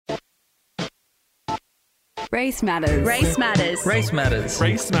Race matters. Race matters. Race matters.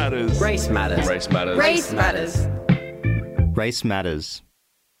 Race matters. Race matters. Race matters. Race matters. Race matters.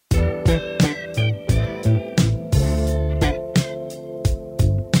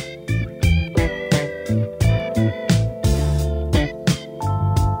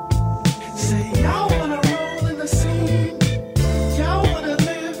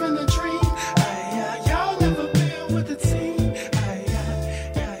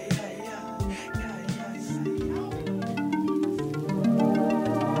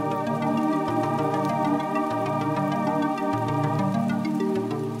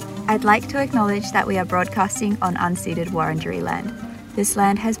 I'd like to acknowledge that we are broadcasting on unceded Wurundjeri land. This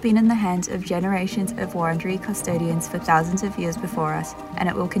land has been in the hands of generations of Wurundjeri custodians for thousands of years before us, and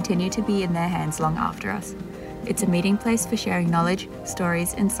it will continue to be in their hands long after us. It's a meeting place for sharing knowledge,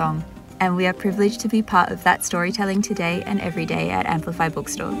 stories, and song, and we are privileged to be part of that storytelling today and every day at Amplify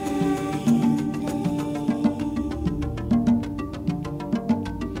Bookstore.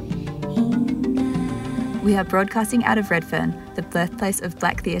 We are broadcasting out of Redfern, the birthplace of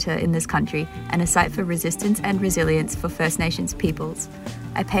Black theatre in this country and a site for resistance and resilience for First Nations peoples.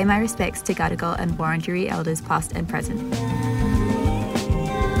 I pay my respects to Gadigal and Wurundjeri elders past and present.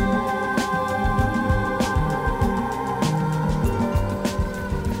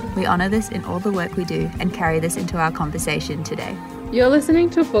 We honour this in all the work we do and carry this into our conversation today. You're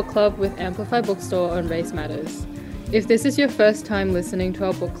listening to Book Club with Amplify Bookstore on Race Matters. If this is your first time listening to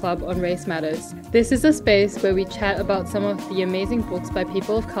our book club on Race Matters, this is a space where we chat about some of the amazing books by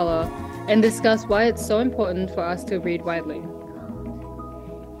people of colour and discuss why it's so important for us to read widely.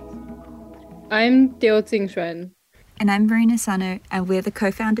 I'm Teo Ting Xuan. And I'm Marina Sano, and we're the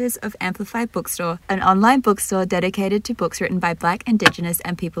co-founders of Amplify Bookstore, an online bookstore dedicated to books written by Black, Indigenous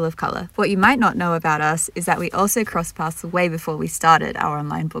and people of colour. What you might not know about us is that we also crossed paths way before we started our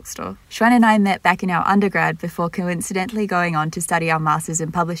online bookstore. Xuan and I met back in our undergrad before coincidentally going on to study our Masters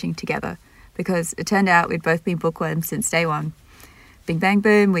in Publishing together, because it turned out we'd both been bookworms since day one. Bing bang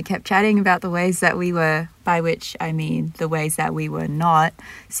boom, we kept chatting about the ways that we were, by which I mean the ways that we were not,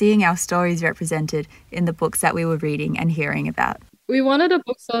 seeing our stories represented in the books that we were reading and hearing about. We wanted a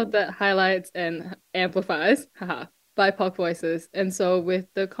bookstore that highlights and amplifies, BIPOC voices. And so with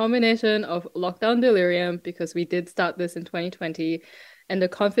the combination of lockdown delirium, because we did start this in 2020, and the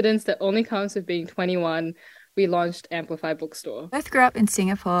confidence that only comes with being 21, we launched Amplify Bookstore. Both grew up in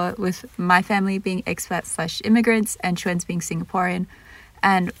Singapore, with my family being expats/immigrants and Xuan's being Singaporean,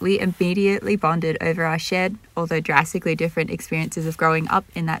 and we immediately bonded over our shared, although drastically different, experiences of growing up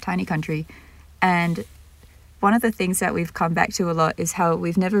in that tiny country. And one of the things that we've come back to a lot is how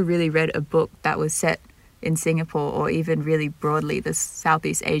we've never really read a book that was set in Singapore or even really broadly the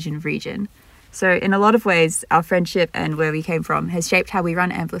Southeast Asian region. So in a lot of ways, our friendship and where we came from has shaped how we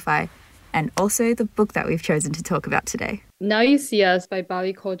run Amplify, and also the book that we've chosen to talk about today. Now You See Us by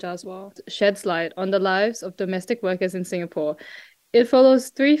Balli Jaswal sheds light on the lives of domestic workers in Singapore. It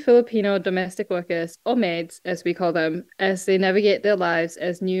follows 3 Filipino domestic workers, or maids as we call them, as they navigate their lives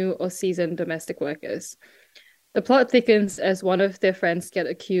as new or seasoned domestic workers. The plot thickens as one of their friends get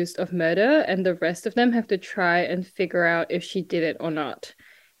accused of murder and the rest of them have to try and figure out if she did it or not.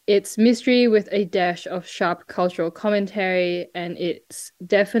 It's mystery with a dash of sharp cultural commentary, and it's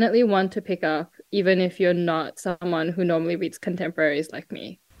definitely one to pick up, even if you're not someone who normally reads contemporaries like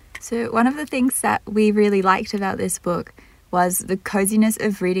me. So one of the things that we really liked about this book was the coziness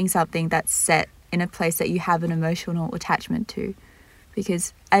of reading something that's set in a place that you have an emotional attachment to.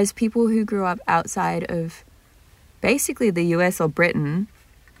 Because as people who grew up outside of basically the US or Britain,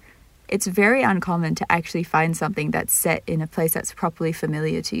 it's very uncommon to actually find something that's set in a place that's properly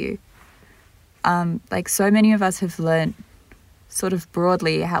familiar to you. Like so many of us have learned sort of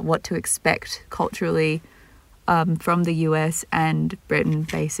broadly what to expect culturally from the US and Britain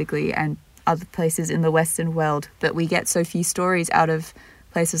basically, and other places in the Western world, but we get so few stories out of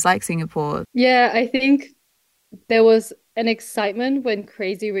places like Singapore. Yeah, I think there was an excitement when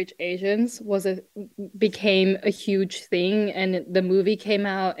Crazy Rich Asians became a huge thing, and the movie came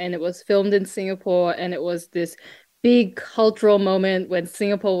out and it was filmed in Singapore, and it was this big cultural moment when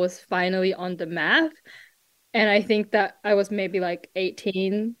Singapore was finally on the map. And I think that I was maybe like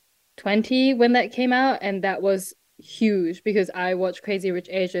 18, 20 when that came out, and that was huge because I watched Crazy Rich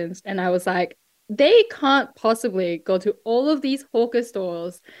Asians and I was like, they can't possibly go to all of these hawker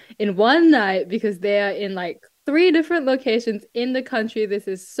stores in one night because they are in like 3 different locations in the country. This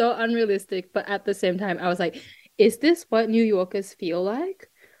is so unrealistic. But at the same time, I was like, is this what New Yorkers feel like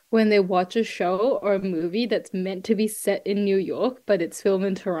when they watch a show or a movie that's meant to be set in New York, but it's filmed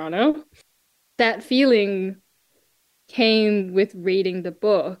in Toronto? That feeling came with reading the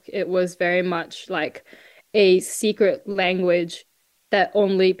book. It was very much like a secret language that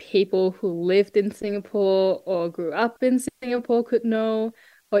only people who lived in Singapore or grew up in Singapore could know,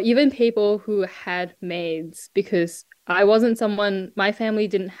 or even people who had maids, because I wasn't someone, my family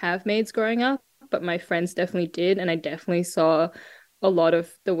didn't have maids growing up, but my friends definitely did. And I definitely saw a lot of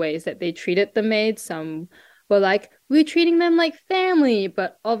the ways that they treated the maids. Some were like, we're treating them like family,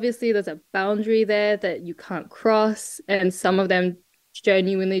 but obviously there's a boundary there that you can't cross. And some of them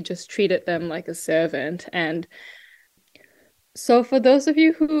genuinely just treated them like a servant. And so, for those of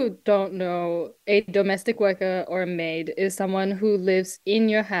you who don't know, a domestic worker or a maid is someone who lives in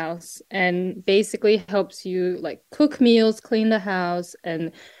your house and basically helps you like cook meals, clean the house,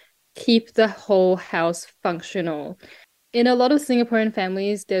 and keep the whole house functional. In a lot of Singaporean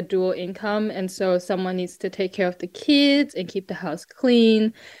families, they're dual income, and so someone needs to take care of the kids and keep the house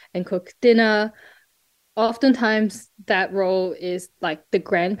clean and cook dinner. Oftentimes, that role is like the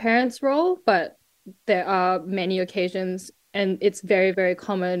grandparents' role, but there are many occasions, and it's very, very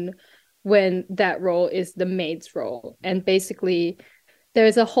common when that role is the maid's role. And basically,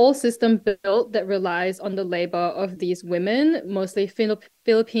 there's a whole system built that relies on the labor of these women, mostly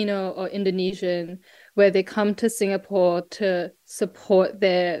Filipino or Indonesian, where they come to Singapore to support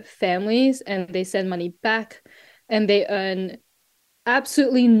their families and they send money back and they earn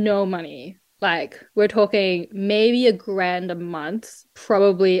absolutely no money. Like, we're talking maybe $1,000 a month,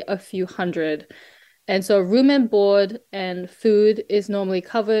 probably a few hundred. And so room and board and food is normally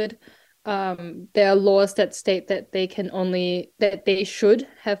covered. There are laws that state that they should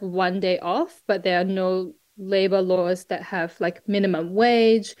have 1 day off, but there are no labor laws that have like minimum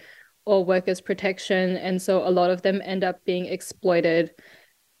wage or workers' protection. And so a lot of them end up being exploited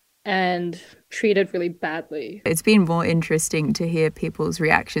and treated really badly. It's been more interesting to hear people's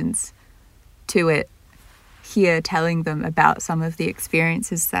reactions to it, here telling them about some of the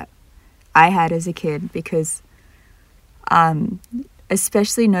experiences that I had as a kid, because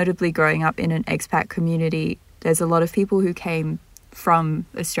especially notably growing up in an expat community, there's a lot of people who came from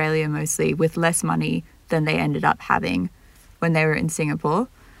Australia mostly with less money than they ended up having when they were in Singapore.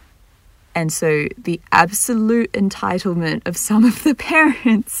 And so the absolute entitlement of some of the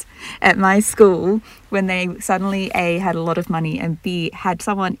parents at my school when they suddenly A, had a lot of money, and B, had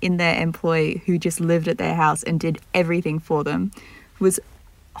someone in their employ who just lived at their house and did everything for them was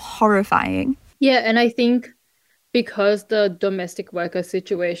horrifying. Yeah, and I think because the domestic worker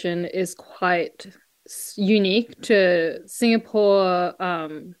situation is quite unique to Singapore,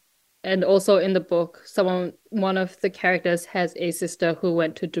 and also in the book, one of the characters has a sister who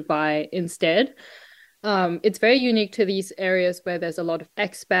went to Dubai instead. It's very unique to these areas where there's a lot of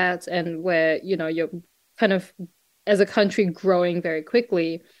expats and where, you're kind of, as a country, growing very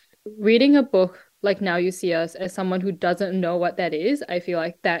quickly. Reading a book like Now You See Us, as someone who doesn't know what that is, I feel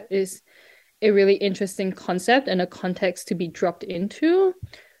like that is a really interesting concept and a context to be dropped into.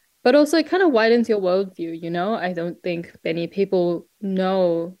 But also it kind of widens your worldview, I don't think many people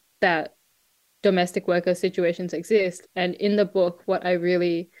know that domestic worker situations exist. And in the book, what I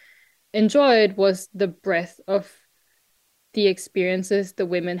really enjoyed was the breadth of the experiences the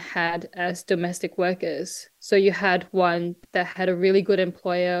women had as domestic workers. So you had one that had a really good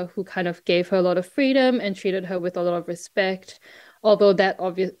employer who kind of gave her a lot of freedom and treated her with a lot of respect, although that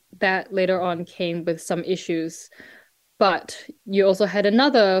later on came with some issues. But you also had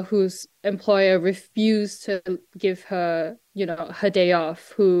another whose employer refused to give her, her day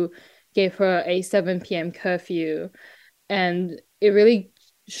off, who gave her a 7 p.m. curfew. And it really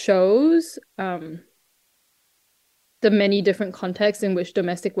shows the many different contexts in which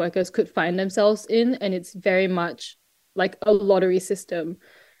domestic workers could find themselves in. And it's very much like a lottery system.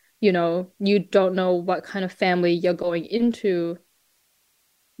 You don't know what kind of family you're going into.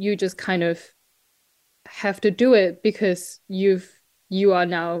 You just kind of have to do it because you are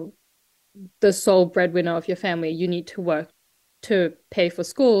now the sole breadwinner of your family. You need to work to pay for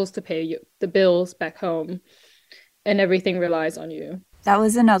schools, to pay the bills back home, and everything relies on you. That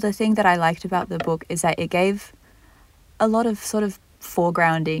was another thing that I liked about the book, is that it gave a lot of sort of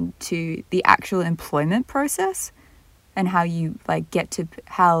foregrounding to the actual employment process and how you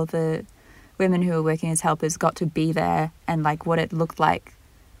how the women who were working as helpers got to be there, and like what it looked like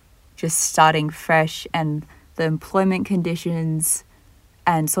just starting fresh, and the employment conditions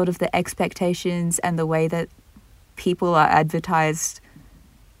and sort of the expectations and the way that people are advertised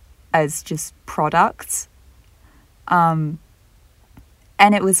as just products. And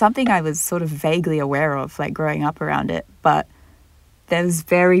it was something I was sort of vaguely aware of, like growing up around it, but there's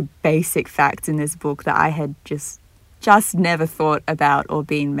very basic facts in this book that I had just never thought about or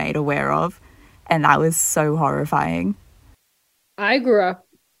been made aware of, and that was so horrifying. I grew up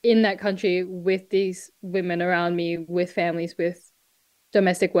in that country with these women around me, with families, with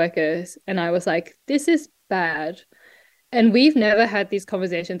domestic workers. And I was like, this is bad. And we've never had these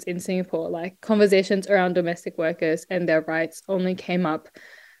conversations in Singapore. Like, conversations around domestic workers and their rights only came up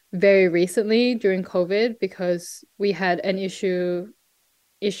very recently during COVID, because we had an issue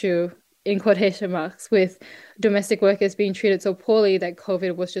in quotation marks with domestic workers being treated so poorly that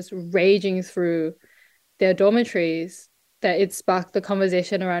COVID was just raging through their dormitories, that it sparked the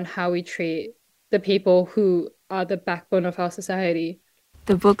conversation around how we treat the people who are the backbone of our society.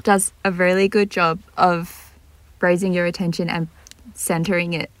 The book does a really good job of raising your attention and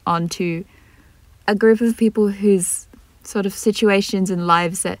centering it onto a group of people whose sort of situations and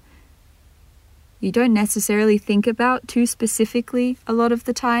lives that you don't necessarily think about too specifically a lot of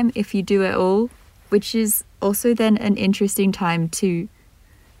the time, if you do at all, which is also then an interesting time to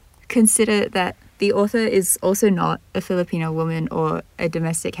consider that the author is also not a Filipino woman or a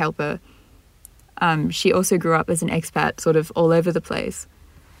domestic helper. She also grew up as an expat sort of all over the place.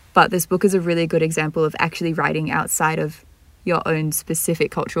 But this book is a really good example of actually writing outside of your own specific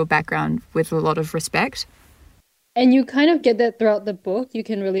cultural background with a lot of respect. And you kind of get that throughout the book. You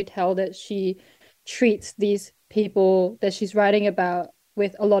can really tell that she treats these people that she's writing about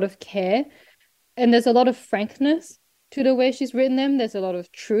with a lot of care. And there's a lot of frankness to the way she's written them. There's a lot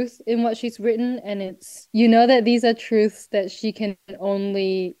of truth in what she's written. And it's, you know, that these are truths that she can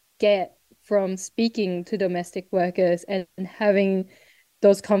only get from speaking to domestic workers and having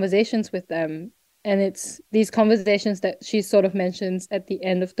those conversations with them. And it's these conversations that she sort of mentions at the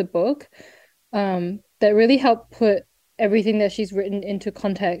end of the book that really help put everything that she's written into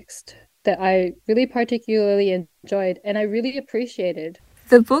context, that I really particularly enjoyed and I really appreciated.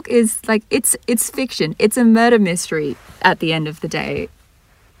 The book is like, it's fiction. It's a murder mystery at the end of the day.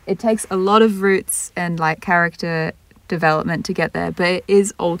 It takes a lot of roots and like character development to get there, but it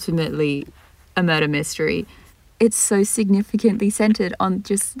is ultimately a murder mystery. It's so significantly centered on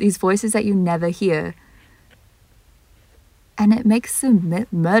just these voices that you never hear. And it makes the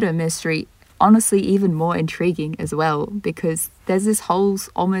murder mystery honestly even more intriguing as well, because there's this whole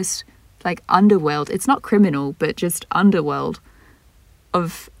almost like underworld. It's not criminal, but just underworld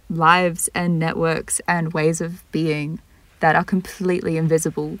of lives and networks and ways of being that are completely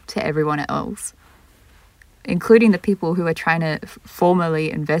invisible to everyone else, including the people who are trying to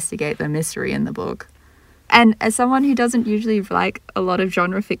formally investigate the mystery in the book. And as someone who doesn't usually like a lot of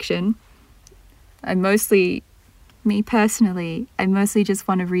genre fiction, I mostly just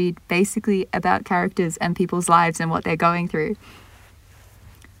want to read basically about characters and people's lives and what they're going through.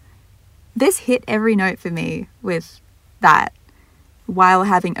 This hit every note for me with that, while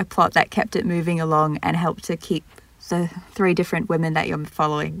having a plot that kept it moving along and helped to keep the three different women that you're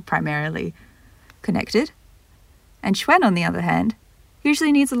following primarily connected. And Xuan, on the other hand,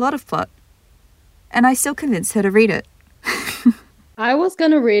 usually needs a lot of plot. And I still convinced her to read it. I was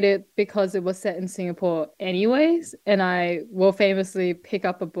going to read it because it was set in Singapore anyways, and I will famously pick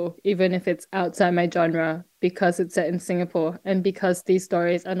up a book even if it's outside my genre because it's set in Singapore and because these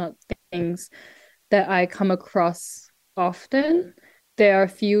stories are not things that I come across often. There are a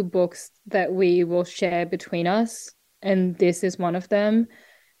few books that we will share between us, and this is one of them.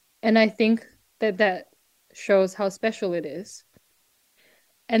 And I think that shows how special it is.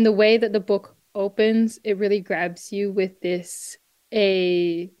 And the way that the book opens, it really grabs you with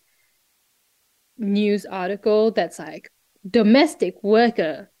a news article that's like, domestic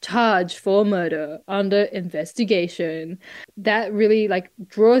worker charged for murder under investigation. That really like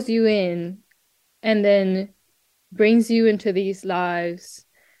draws you in and then brings you into these lives.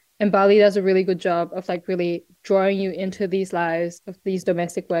 And Balli does a really good job of like really drawing you into these lives of these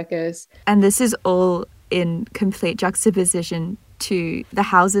domestic workers. And this is all in complete juxtaposition to the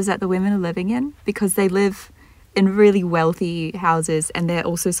houses that the women are living in, because they live in really wealthy houses and they're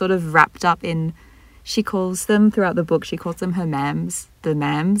also sort of wrapped up in, she calls them throughout the book, she calls them her mams,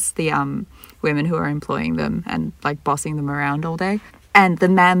 the women who are employing them and like bossing them around all day. And the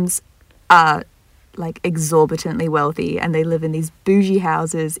mams are like exorbitantly wealthy and they live in these bougie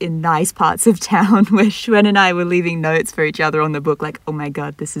houses in nice parts of town, where Xuan and I were leaving notes for each other on the book like, oh my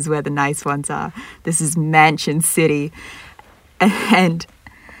god, this is where the nice ones are, this is Mansion City. And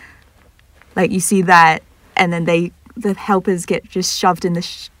like you see that, and then the helpers get just shoved in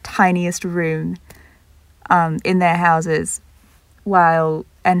the tiniest room in their houses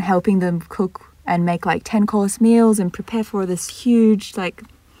and helping them cook and make like 10-course meals and prepare for this huge like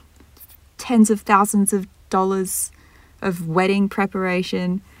tens of thousands of dollars of wedding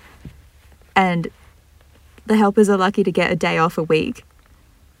preparation. And the helpers are lucky to get a day off a week.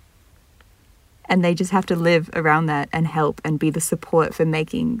 and they just have to live around that and help and be the support for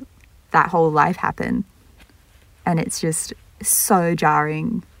making that whole life happen. And it's just so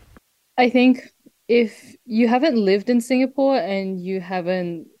jarring. I think if you haven't lived in Singapore and you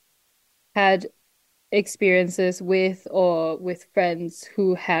haven't had experiences with or with friends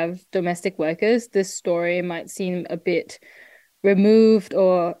who have domestic workers, this story might seem a bit removed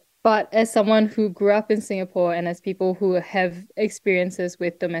but as someone who grew up in Singapore and as people who have experiences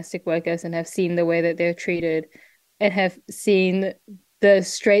with domestic workers and have seen the way that they're treated and have seen the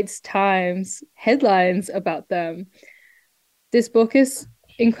Straits Times headlines about them, this book is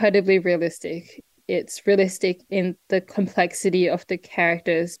incredibly realistic. It's realistic in the complexity of the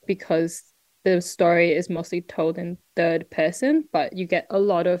characters because the story is mostly told in third person, but you get a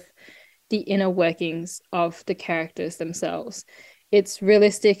lot of the inner workings of the characters themselves. It's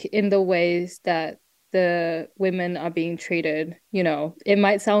realistic in the ways that the women are being treated. You know, it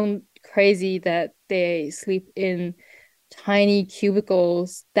might sound crazy that they sleep in tiny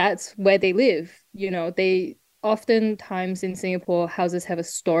cubicles. That's where they live. You know, they oftentimes in Singapore, houses have a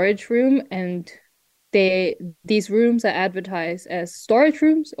storage room, and these rooms are advertised as storage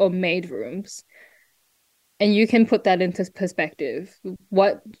rooms or maid rooms. And you can put that into perspective.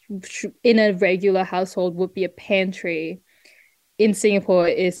 What in a regular household would be a pantry, in Singapore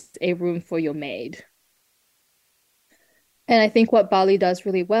is a room for your maid. And I think what Balli does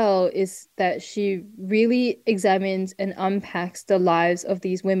really well is that she really examines and unpacks the lives of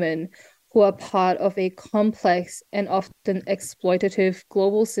these women who are part of a complex and often exploitative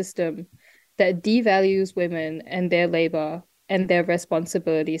global system that devalues women and their labor and their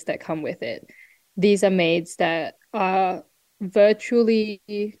responsibilities that come with it. These are maids that are virtually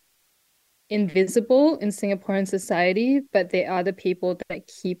invisible in Singaporean society, but they are the people that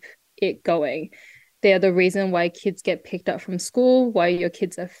keep it going. They are the reason why kids get picked up from school, why your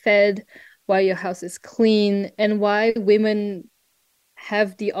kids are fed, why your house is clean, and why women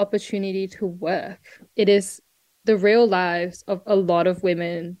have the opportunity to work. It is the real lives of a lot of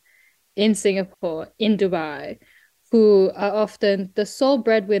women in Singapore, in Dubai, who are often the sole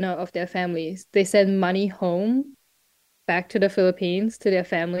breadwinner of their families. They send money home back to the Philippines, to their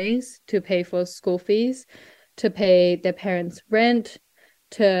families, to pay for school fees, to pay their parents' rent,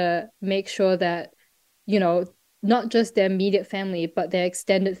 to make sure that, you know, not just their immediate family, but their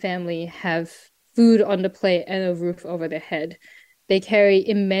extended family have food on the plate and a roof over their head. They carry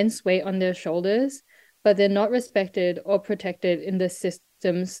immense weight on their shoulders, but they're not respected or protected in the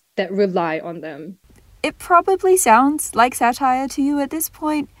systems that rely on them. It probably sounds like satire to you at this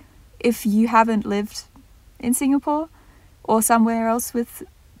point if you haven't lived in Singapore or somewhere else with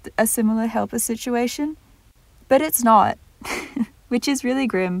a similar helper situation, but it's not, which is really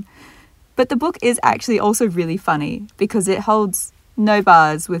grim. But the book is actually also really funny because it holds no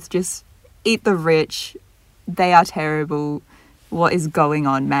bars with just eat the rich, they are terrible, what is going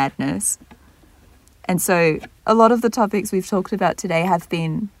on madness. And so a lot of the topics we've talked about today have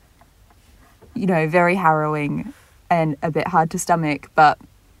been, you know, very harrowing and a bit hard to stomach, but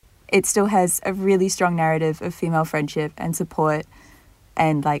it still has a really strong narrative of female friendship and support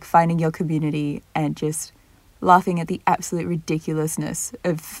and like finding your community and just laughing at the absolute ridiculousness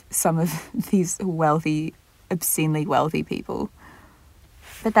of some of these wealthy, obscenely wealthy people.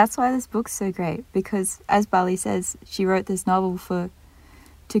 But that's why this book's so great, because as Balli says, she wrote this novel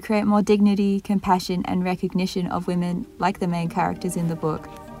to create more dignity, compassion and recognition of women like the main characters in the book.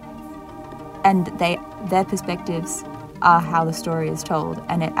 And their perspectives are how the story is told,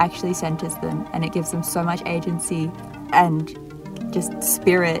 and it actually centers them and it gives them so much agency and just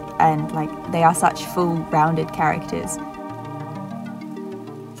spirit, and like they are such full rounded characters.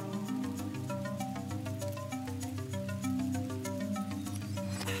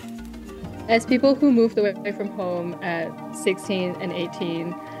 As people who moved away from home at 16 and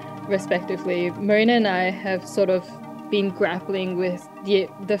 18 respectively, Marina and I have sort of been grappling with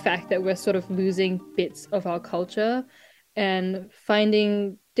the fact that we're sort of losing bits of our culture and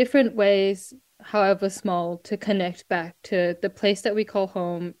finding different ways, however small, to connect back to the place that we call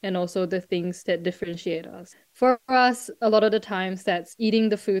home and also the things that differentiate us. For us, a lot of the times that's eating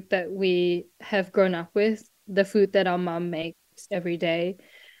the food that we have grown up with, the food that our mom makes every day,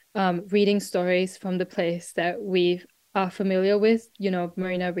 reading stories from the place that we are familiar with. You know,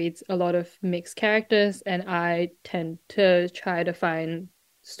 Marina reads a lot of mixed characters, and I tend to try to find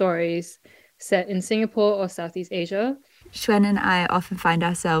stories set in Singapore or Southeast Asia. Xuan and I often find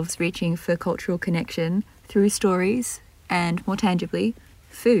ourselves reaching for cultural connection through stories and, more tangibly,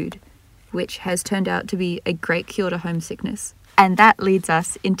 food, which has turned out to be a great cure to homesickness. And that leads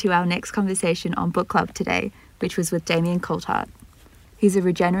us into our next conversation on book club today, which was with Damien Coulthard. He's a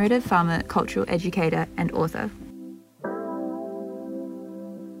regenerative farmer, cultural educator, and author.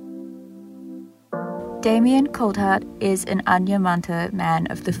 Damien Coulthard is an Anyamanta man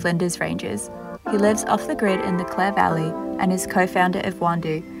of the Flinders Ranges. He lives off the grid in the Clare Valley and is co-founder of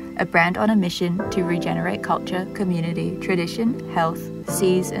Wandu, a brand on a mission to regenerate culture, community, tradition, health,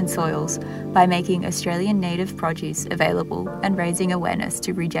 seas and soils by making Australian native produce available and raising awareness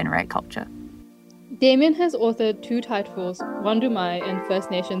to regenerate culture. Damien has authored 2 titles, Wandu Mai and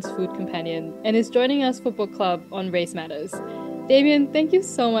First Nations Food Companion, and is joining us for book club on Race Matters. Damien, thank you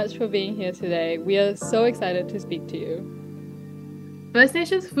so much for being here today. We are so excited to speak to you. First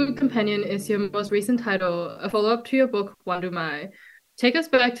Nations Food Companion is your most recent title, a follow-up to your book, Wandu Mai. Take us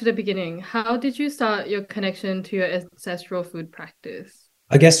back to the beginning. How did you start your connection to your ancestral food practice?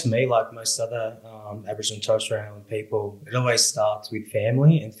 I guess for me, like most other Aboriginal and Torres Strait Islander people, it always starts with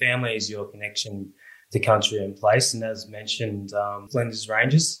family, and family is your connection to country and place. And as mentioned, Flinders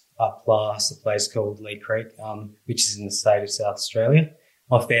Ranges, up past a place called Lee Creek, which is in the state of South Australia.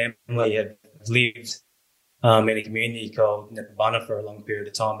 My family have lived in a community called Nepabunna for a long period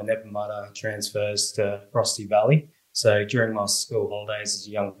of time, and Nepabunna transfers to Frosty Valley. So during my school holidays as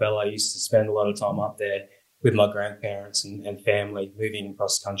a young fella, I used to spend a lot of time up there with my grandparents and family moving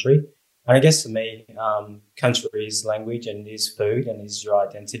across country. And I guess for me, country is language and it is food and it is your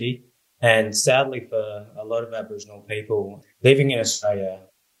identity. And sadly for a lot of Aboriginal people living in Australia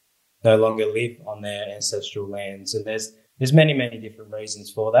no longer live on their ancestral lands. And there's many, many different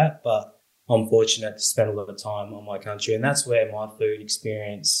reasons for that, but I'm fortunate to spend a lot of time on my country. And that's where my food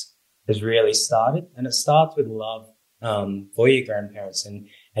experience has really started. And it starts with love for your grandparents and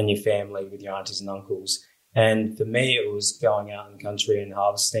your family, with your aunties and uncles. And for me, it was going out in the country and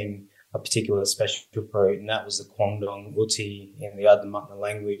harvesting a particular special fruit, and that was the Kwangdong Uti in the Adnyamatna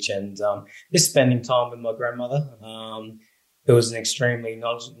language. And just spending time with my grandmother, who was an extremely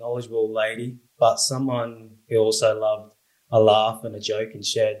knowledgeable lady, but someone who also loved a laugh and a joke and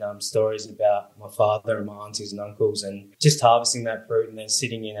shared stories about my father and my aunties and uncles, and just harvesting that fruit and then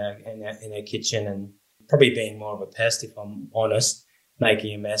sitting in a kitchen and probably being more of a pest, if I'm honest,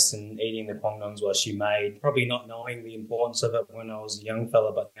 making a mess and eating the kwangdongs while she made, probably not knowing the importance of it when I was a young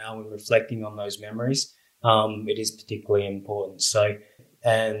fella, but now when reflecting on those memories, it is particularly important. So,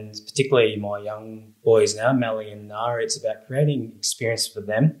 and particularly my young boys now, Balli and Nara, it's about creating experience for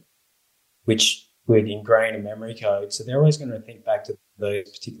them, which would ingrain a memory code. So they're always going to think back to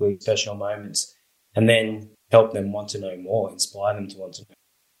those particularly special moments and then help them want to know more, inspire them to want to know.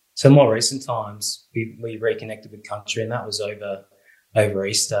 So more recent times, we reconnected with country, and that was over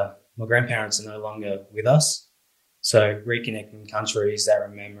Easter. My grandparents are no longer with us, so reconnecting with country is that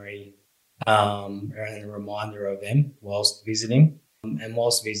memory and a reminder of them whilst visiting. And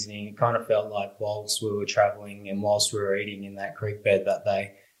whilst visiting, it kind of felt like whilst we were travelling and whilst we were eating in that creek bed that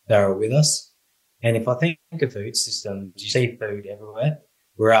they were with us. And if I think of food systems, you see food everywhere.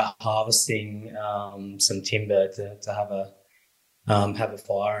 We're out harvesting some timber to have a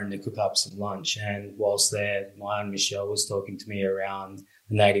fire and to cook up some lunch. And whilst there, my Aunt Michelle was talking to me around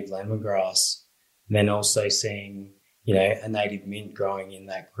the native lemongrass, and then also seeing, a native mint growing in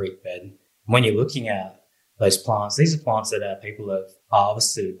that creek bed. When you're looking at those plants, these are plants that our people have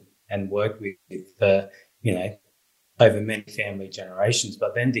harvested and worked with for, over many family generations.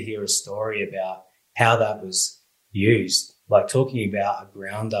 But then to hear a story about how that was used, like talking about a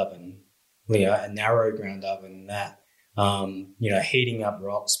ground oven, a narrow ground oven that, heating up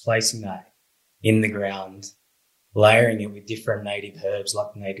rocks, placing that in the ground, layering it with different native herbs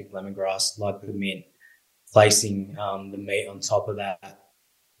like the native lemongrass, like the mint, placing the meat on top of that,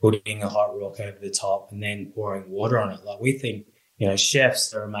 putting a hot rock over the top and then pouring water on it. Like we think,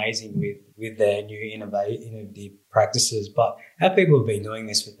 chefs are amazing with their new innovative practices, but our people have been doing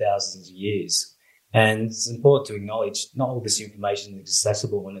this for thousands of years. And it's important to acknowledge not all this information is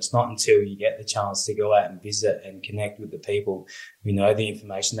accessible, and it's not until you get the chance to go out and visit and connect with the people who know the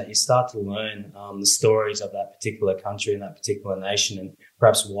information that you start to learn the stories of that particular country and that particular nation, and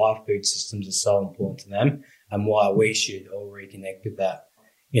perhaps why food systems are so important to them and why we should all reconnect with that.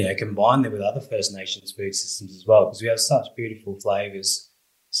 Combine them with other First Nations food systems as well, because we have such beautiful flavours,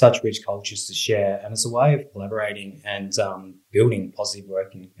 such rich cultures to share, and it's a way of collaborating and building positive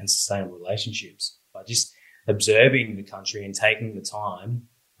working and sustainable relationships. By just observing the country and taking the time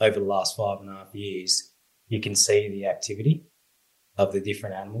over the last 5.5 years, you can see the activity of the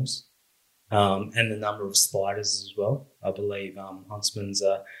different animals and the number of spiders as well. I believe huntsmen's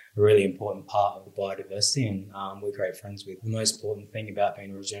are a really important part of the biodiversity, and we're great friends with. The most important thing about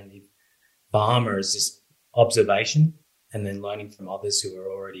being a regenerative farmer is just observation and then learning from others who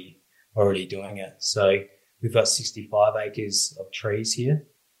are already doing it. So we've got 65 acres of trees here.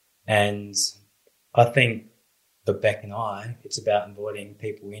 And I think for Beck and I, it's about inviting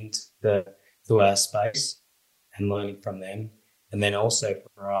people to our space and learning from them. And then also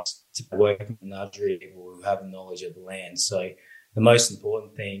for us to work with Nudgery people who have knowledge of the land. So the most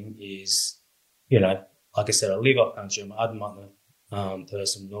important thing is, like I said, I live off country. I'm an Adamantna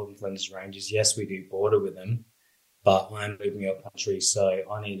person, Northern Flinders Ranges. Yes, we do border with them, but I'm living off country. So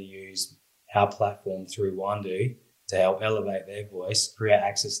I need to use our platform through Wandu to help elevate their voice, create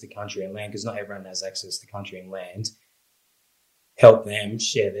access to country and land, because not everyone has access to country and land. Help them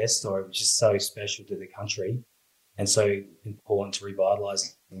share their story, which is so special to the country and so important to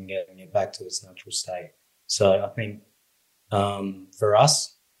revitalise and getting it back to its natural state. So I think for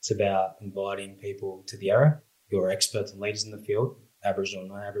us, it's about inviting people to the area who are experts and leaders in the field, Aboriginal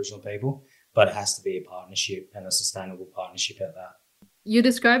and non-Aboriginal people, but it has to be a partnership and a sustainable partnership at that. You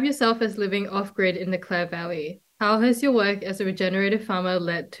describe yourself as living off-grid in the Clare Valley. How has your work as a regenerative farmer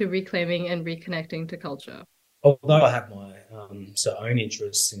led to reclaiming and reconnecting to culture? Although I have my own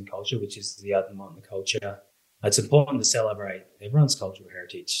interests in culture, which is the Adamantna culture, it's important to celebrate everyone's cultural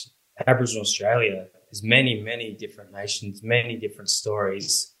heritage. Aboriginal Australia is many, many different nations, many different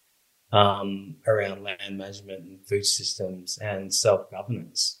stories around land management and food systems and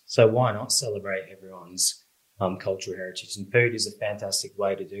self-governance. So why not celebrate everyone's cultural heritage? And food is a fantastic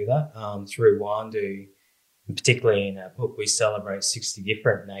way to do that. Through Wandu, and particularly in our book, we celebrate 60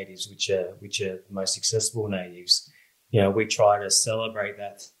 different natives, which are the most accessible natives. We try to celebrate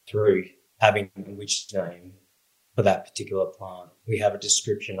that through having a witch name for that particular plant. We have a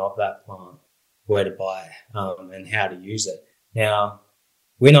description of that plant, where to buy and how to use it. Now,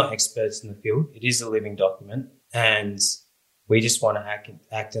 we're not experts in the field. It is a living document, and we just want to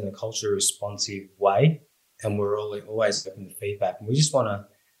act in a culturally responsive way, and we're always open to feedback. And we just want to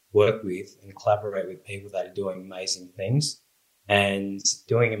work with and collaborate with people that are doing amazing things and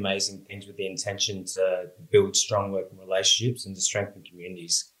doing amazing things with the intention to build strong working relationships and to strengthen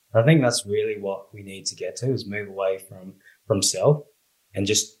communities. And I think that's really what we need to get to, is move away from self and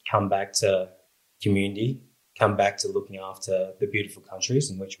just come back to community, come back to looking after the beautiful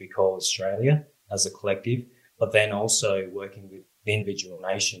countries in which we call Australia as a collective, but then also working with the individual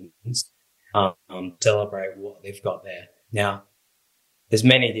nations, celebrate what they've got there. Now, there's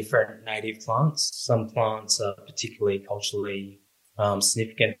many different native plants. Some plants are particularly culturally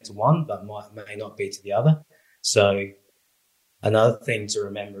significant to one, but may not be to the other. So another thing to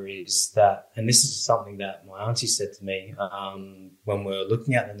remember is that, and this is something that my auntie said to me when we were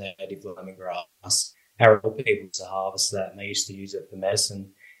looking at the native lemongrass, our old people used to harvest that and they used to use it for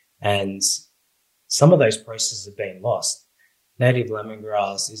medicine. And some of those processes have been lost. Native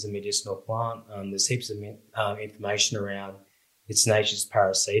lemongrass is a medicinal plant. There's heaps of information around its nature's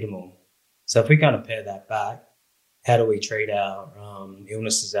paracetamol. So if we're going to pare that back, how do we treat our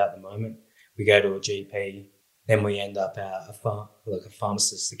illnesses at the moment? We go to a GP, then we end up at a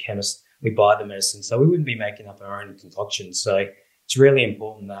pharmacist, a chemist. We buy the medicine. So we wouldn't be making up our own concoctions. So it's really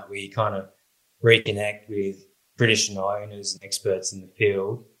important that we kind of reconnect with traditional owners and experts in the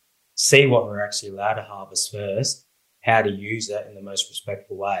field, see what we're actually allowed to harvest first, how to use it in the most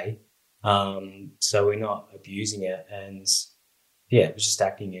respectful way, so we're not abusing it, and we're just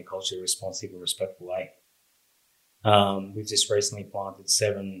acting in a culturally responsive and respectful way. We've just recently planted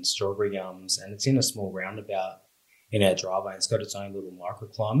 7 strawberry gums, and it's in a small roundabout in our driveway. It's got its own little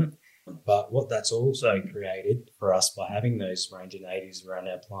microclimate. But what that's also created for us by having those range of natives around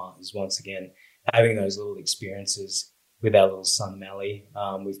our plant is, once again, having those little experiences with our little son Mallie.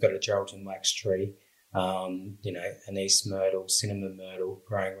 We've got a Geraldton wax tree, an East myrtle, cinnamon myrtle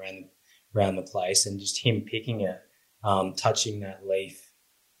growing around the place, and just him picking it, touching that leaf,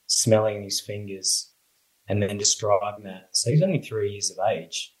 smelling his fingers, and then describing that. So he's only 3 years of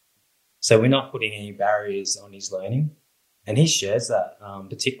age. So we're not putting any barriers on his learning. And he shares that,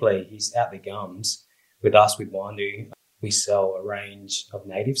 particularly he's out the gums with us with Wandu. We sell a range of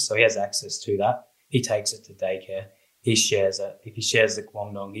natives, so he has access to that. He takes it to daycare. He shares it. If he shares the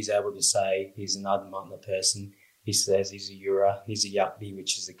Kwangdong, he's able to say he's an Adamantna person. He says he's a Yura, he's a Yakbi,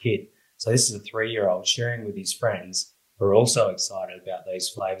 which is a kid. So this is a 3-year-old sharing with his friends who are also excited about those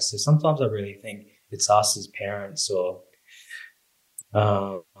flavours. So sometimes I really think it's us as parents or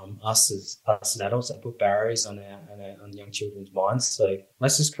us as adults that put barriers on young children's minds. So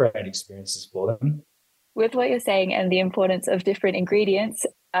let's just create experiences for them. With what you're saying and the importance of different ingredients,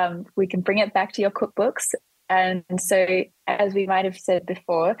 we can bring it back to your cookbooks. And so, as we might have said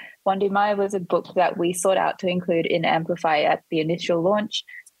before, Wandu Mai was a book that we sought out to include in Amplify at the initial launch,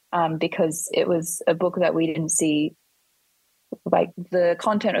 because it was a book that we didn't see like the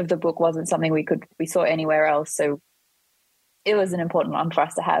content of the book wasn't something we saw anywhere else. So it was an important one for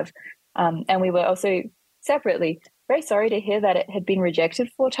us to have. And we were also separately very sorry to hear that it had been rejected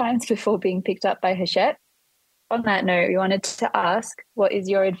 4 times before being picked up by Hachette. On that note, we wanted to ask, what is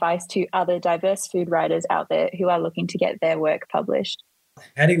your advice to other diverse food writers out there who are looking to get their work published?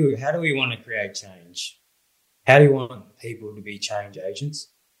 How do we want to create change? How do you want people to be change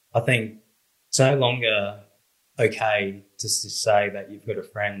agents? I think it's no longer okay just to say that you've got a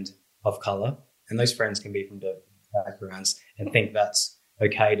friend of colour, and those friends can be from different backgrounds, and think that's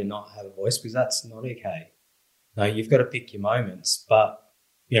okay to not have a voice, because that's not okay. No, you've got to pick your moments. But,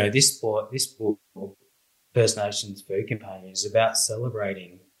 this book, First Nations Food Companion, is about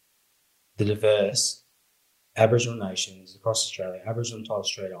celebrating the diverse Aboriginal nations across Australia, Aboriginal and Torres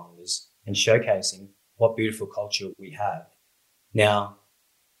Strait Islanders, and showcasing what beautiful culture we have. Now,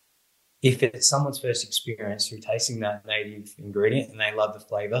 if it's someone's first experience through tasting that native ingredient and they love the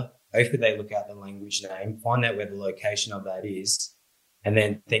flavour, hopefully they look out the language name, find out where the location of that is, and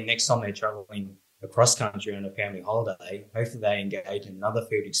then think next time they're travelling across country on a family holiday, hopefully they engage in another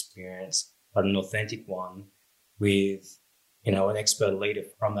food experience, but an authentic one with, an expert leader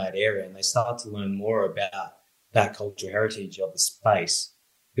from that area, and they start to learn more about that cultural heritage of the space.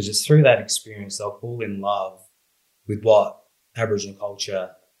 Because it's through that experience they'll fall in love with what Aboriginal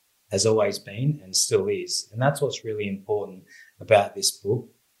culture has always been and still is. And that's what's really important about this book.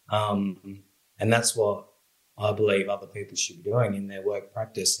 And that's what I believe other people should be doing in their work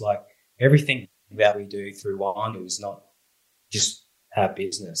practice. Like, everything that we do through Wandu is not just our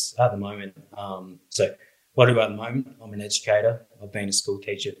business at the moment. So what do I do at the moment? I'm an educator. I've been a school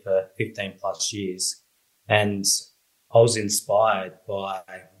teacher for 15 plus years. And I was inspired by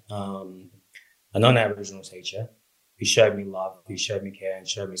a non-Aboriginal teacher who showed me love, who showed me care and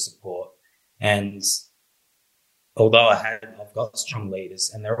showed me support. And although I've got strong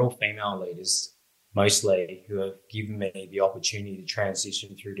leaders, and they're all female leaders, mostly, who have given me the opportunity to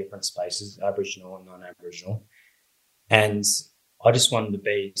transition through different spaces, Aboriginal and non-Aboriginal. And I just wanted to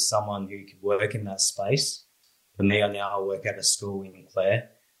be someone who could work in that space. For me, I work at a school in Clare.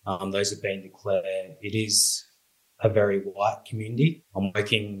 Those have been declared. It is a very white community. I'm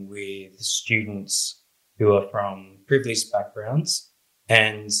working with students who are from privileged backgrounds,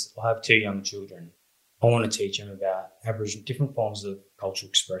 and I have 2 young children. I want to teach them about Aboriginal, different forms of cultural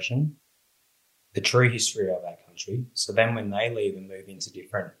expression, the true history of our country. So then when they leave and move into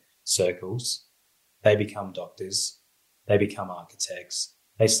different circles, they become doctors, they become architects,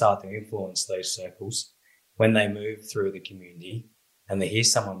 they start to influence those circles. When they move through the community and they hear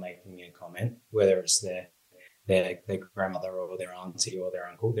someone making a comment, whether it's their grandmother or their auntie or their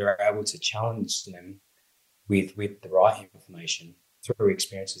uncle, they're able to challenge them with the right information through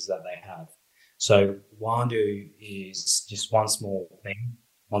experiences that they have. So Wandu is just one small thing,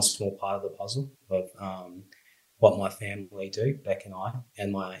 one small part of the puzzle of what my family do, Beck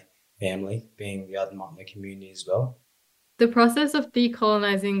and my family being the other Motley community as well. The process of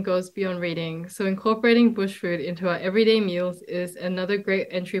decolonizing goes beyond reading, so incorporating bush food into our everyday meals is another great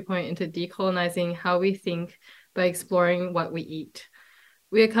entry point into decolonizing how we think by exploring what we eat.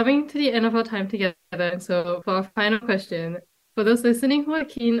 We are coming to the end of our time together, so for our final question, for those listening who are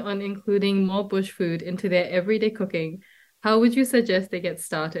keen on including more bush food into their everyday cooking, how would you suggest they get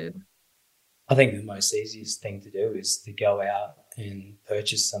started? I think the most easiest thing to do is to go out and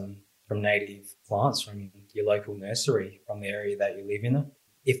purchase some from native plants from your local nursery, from the area that you live in.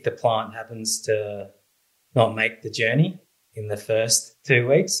 If the plant happens to not make the journey in the first 2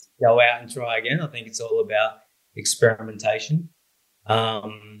 weeks, go out and try again. I think it's all about experimentation,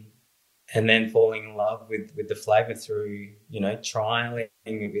 and then falling in love with the flavour through, trialing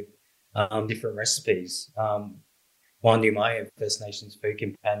with different recipes. Wandu Mai, First Nations Food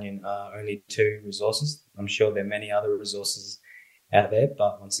Companion, are only 2 resources. I'm sure there are many other resources out there,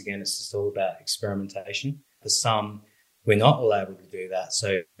 but once again, it's just all about experimentation. For some, we're not all able to do that.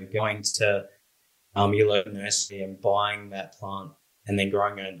 So going to your local nursery and buying that plant and then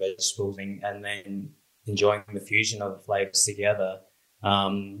growing your own vegetables and then enjoying the fusion of the flavours together,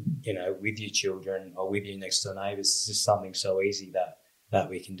 with your children or with your next door neighbours is just something so easy that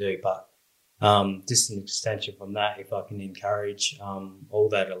we can do. But just an extension from that, if I can encourage all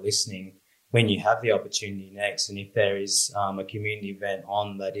that are listening, when you have the opportunity next, and if there is a community event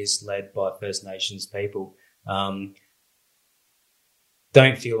on that is led by First Nations people,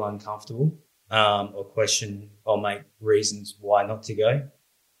 don't feel uncomfortable or question or make reasons why not to go.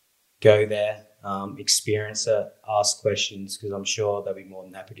 Go there, experience it, ask questions, because I'm sure they'll be more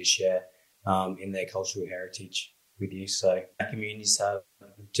than happy to share in their cultural heritage with you. So our communities have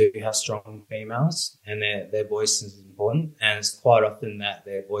do have strong females, and their voice is important. And it's quite often that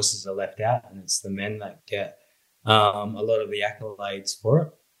their voices are left out, and it's the men that get a lot of the accolades for it.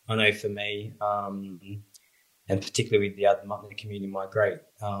 I know for me, and particularly with the other community, my great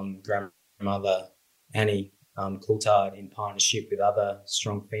grandmother Annie Coulthard, in partnership with other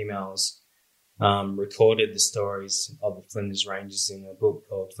strong females, recorded the stories of the Flinders Ranges in a book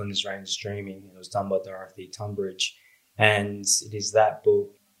called Flinders Ranges Dreaming. It was done by Dorothy Tunbridge, and it is that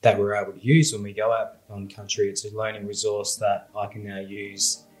book that we're able to use when we go out on country. It's a learning resource that I can now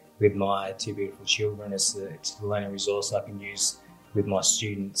use with my two beautiful children. It's a learning resource I can use with my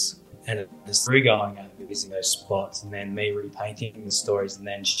students. And it's through going out and visiting those spots, and then me repainting the stories and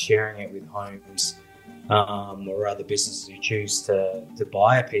then sharing it with homes or other businesses who choose to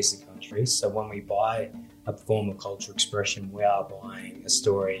buy a piece of country. So when we buy a form of cultural expression, we are buying a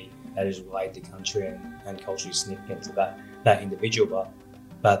story that is related to country and culturally significant to that individual,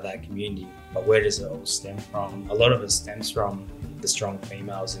 but that community. But where does it all stem from? A lot of it stems from the strong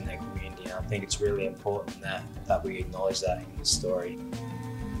females in their community, and I think it's really important that we acknowledge that in the story.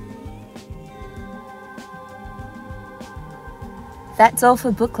 That's all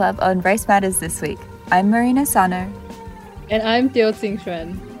for Book Club on Race Matters this week. I'm Marina Sano. And I'm Deo Tsing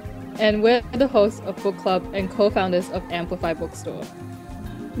Xuan. And we're the hosts of Book Club and co-founders of Amplify Bookstore.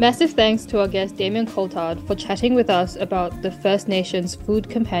 Massive thanks to our guest Damien Coulthard for chatting with us about the First Nations food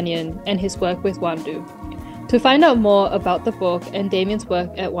companion and his work with Wandu. To find out more about the book and Damien's work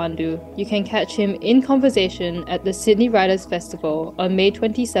at Wandu, you can catch him in conversation at the Sydney Writers' Festival on May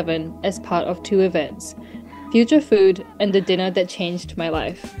 27 as part of two events, Future Food and The Dinner That Changed My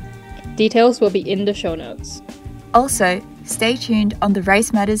Life. Details will be in the show notes. Also, stay tuned on the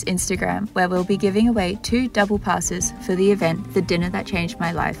Race Matters Instagram, where we'll be giving away 2 double passes for the event The Dinner That Changed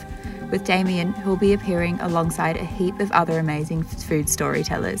My Life, with Damien, who'll be appearing alongside a heap of other amazing food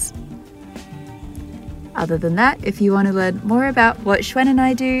storytellers. Other than that, if you want to learn more about what Xuan and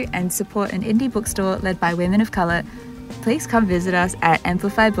I do and support an indie bookstore led by women of colour, please come visit us at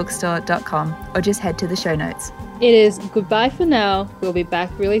amplifybookstore.com or just head to the show notes. It is goodbye for now. We'll be back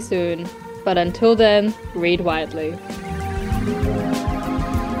really soon. But until then, read widely.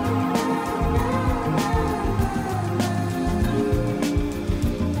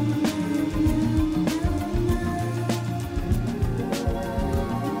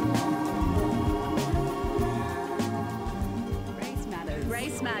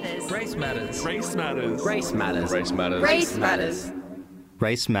 Race matters. Race matters. Race matters. Race matters. Race matters.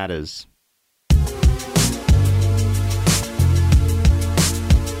 Race matters.